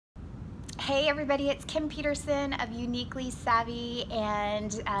Hey everybody, it's Kim Peterson of Uniquely Savvy, and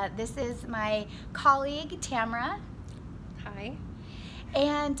this is my colleague Tamara. Hi.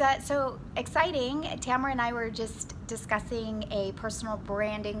 And so exciting, Tamara and I were just discussing a personal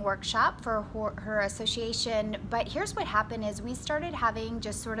branding workshop for her association, but here's what happened is we started having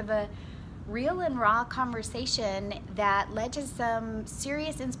just sort of a real and raw conversation that led to some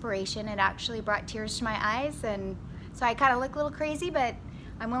serious inspiration. It actually brought tears to my eyes, and so I kind of look a little crazy, but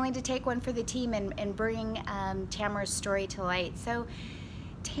I'm willing to take one for the team and bring Tamara's story to light. So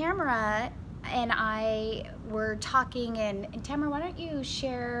Tamara and I were talking, and Tamara, why don't you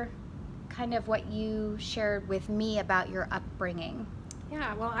share kind of what you shared with me about your upbringing?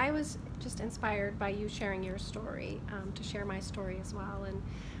 Yeah, well, I was just inspired by you sharing your story, to share my story as well. And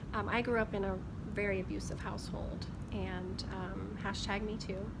I grew up in a very abusive household, and hashtag me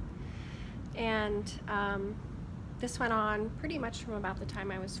too. And this went on pretty much from about the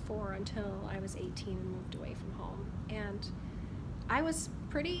time I was 4 until I was 18 and moved away from home. And I was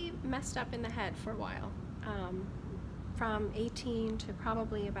pretty messed up in the head for a while. From 18 to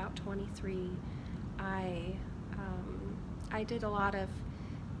probably about 23, I did a lot of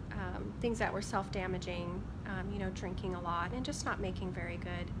things that were self-damaging, drinking a lot and just not making very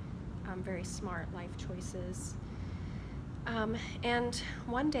good, very smart life choices. And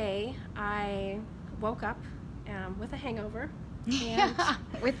one day I woke up with a hangover. And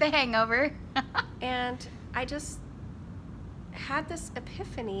with the hangover. And I just had this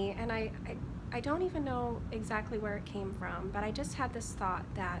epiphany, and I don't even know exactly where it came from, but I just had this thought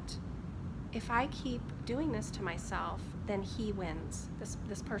that if I keep doing this to myself, then he wins,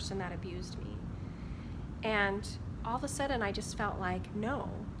 this person that abused me. And all of a sudden I just felt like, no,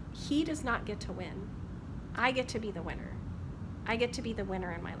 he does not get to win. I get to be the winner. I get to be the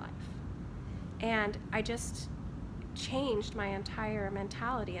winner in my life. And I just changed my entire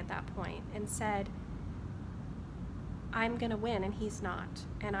mentality at that point and said, I'm gonna win and he's not,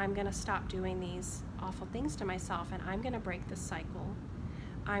 and I'm gonna stop doing these awful things to myself, and I'm gonna break this cycle.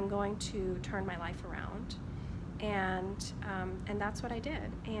 I'm going to turn my life around, and that's what I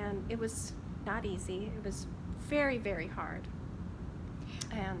did. And it was not easy. It was very, very hard,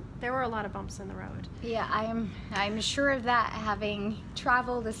 and there were a lot of bumps in the road. Yeah, I'm sure of that, having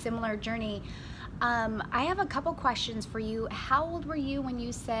traveled a similar journey. I have a couple questions for you. How old were you when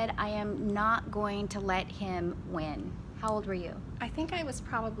you said, I am not going to let him win? How old were you? I think I was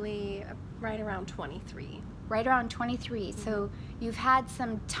probably right around 23. Right around 23. Mm-hmm. So you've had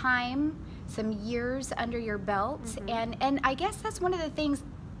some time, some years under your belt. Mm-hmm. And I guess that's one of the things,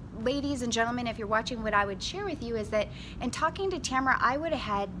 ladies and gentlemen, if you're watching, what I would share with you is that in talking to Tamara, I would have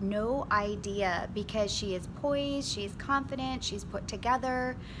had no idea, because she is poised, she's confident, she's put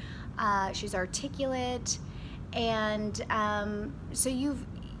together, she's articulate, and so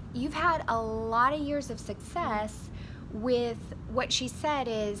you've had a lot of years of success with what she said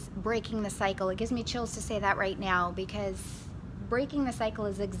is breaking the cycle. It gives me chills to say that right now, because breaking the cycle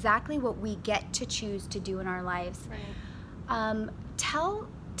is exactly what we get to choose to do in our lives. Right. Tell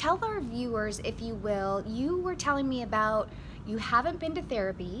our viewers, if you will, you were telling me about, you haven't been to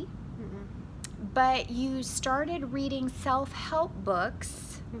therapy, but you started reading self-help books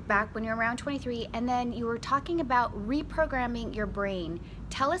back when you were around 23, and then you were talking about reprogramming your brain.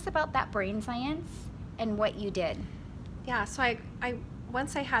 Tell us about that brain science and what you did. Yeah, so I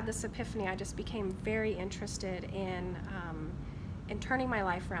once I had this epiphany, I just became very interested in turning my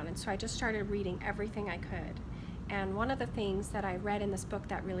life around, and so I just started reading everything I could. And one of the things that I read in this book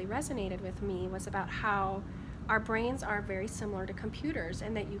that really resonated with me was about how our brains are very similar to computers,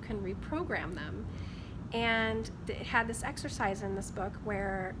 and that you can reprogram them. And it had this exercise in this book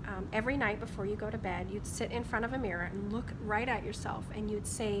where every night before you go to bed, you'd sit in front of a mirror and look right at yourself, and you'd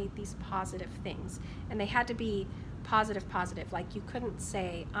say these positive things. And they had to be positive, like you couldn't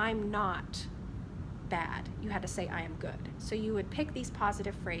say, I'm not bad. You had to say, I am good. So you would pick these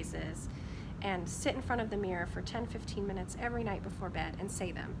positive phrases and sit in front of the mirror for 10-15 minutes every night before bed and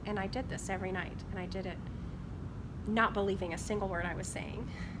say them. And I did this every night, and I did it not believing a single word I was saying.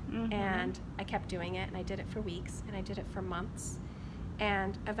 And I kept doing it, and I did it for weeks, and I did it for months,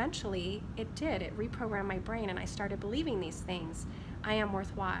 and eventually it reprogrammed my brain, and I started believing these things. I am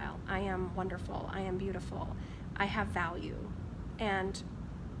worthwhile, I am wonderful, I am beautiful, I have value. And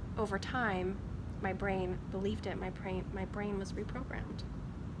over time, my brain believed it. My brain was reprogrammed.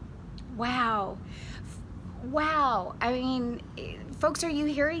 Wow. Wow. I mean, folks, are you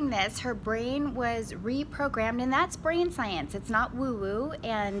hearing this? Her brain was reprogrammed, and that's brain science. It's not woo-woo.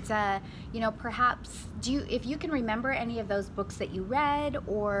 And, perhaps, if you can remember any of those books that you read,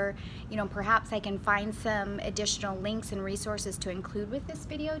 or, perhaps I can find some additional links and resources to include with this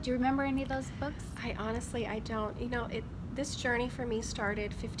video. Do you remember any of those books? I don't. This journey for me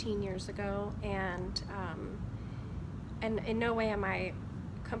started 15 years ago, and in no way am I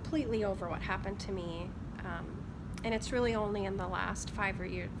completely over what happened to me. And it's really only in the last 5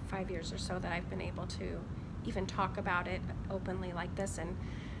 years or so that I've been able to even talk about it openly like this, and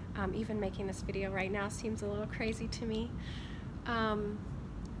even making this video right now seems a little crazy to me.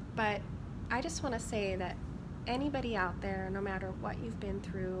 But I just want to say that anybody out there, no matter what you've been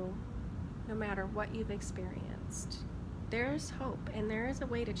through, no matter what you've experienced, there's hope, and there is a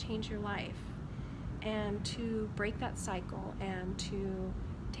way to change your life and to break that cycle and to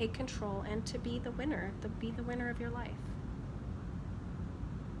take control and to be the winner, of your life.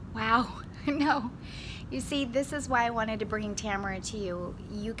 Wow. No. You see, this is why I wanted to bring Tamara to you.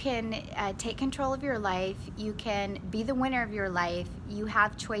 You can take control of your life. You can be the winner of your life. You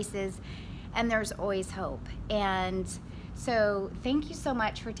have choices, and there's always hope. And so thank you so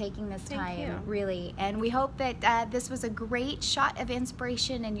much for taking this time, really. And we hope that this was a great shot of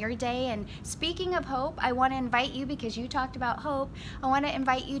inspiration in your day. And speaking of hope, I want to invite you, because you talked about hope, I want to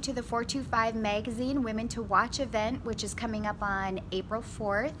invite you to the 425 Magazine Women to Watch event, which is coming up on April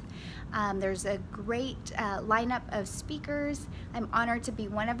 4th. There's a great lineup of speakers. I'm honored to be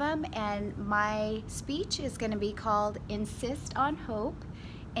one of them, and my speech is going to be called Insist on Hope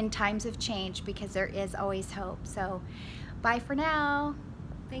in Times of Change, because there is always hope. So bye for now.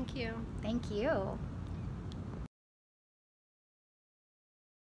 Thank you. Thank you.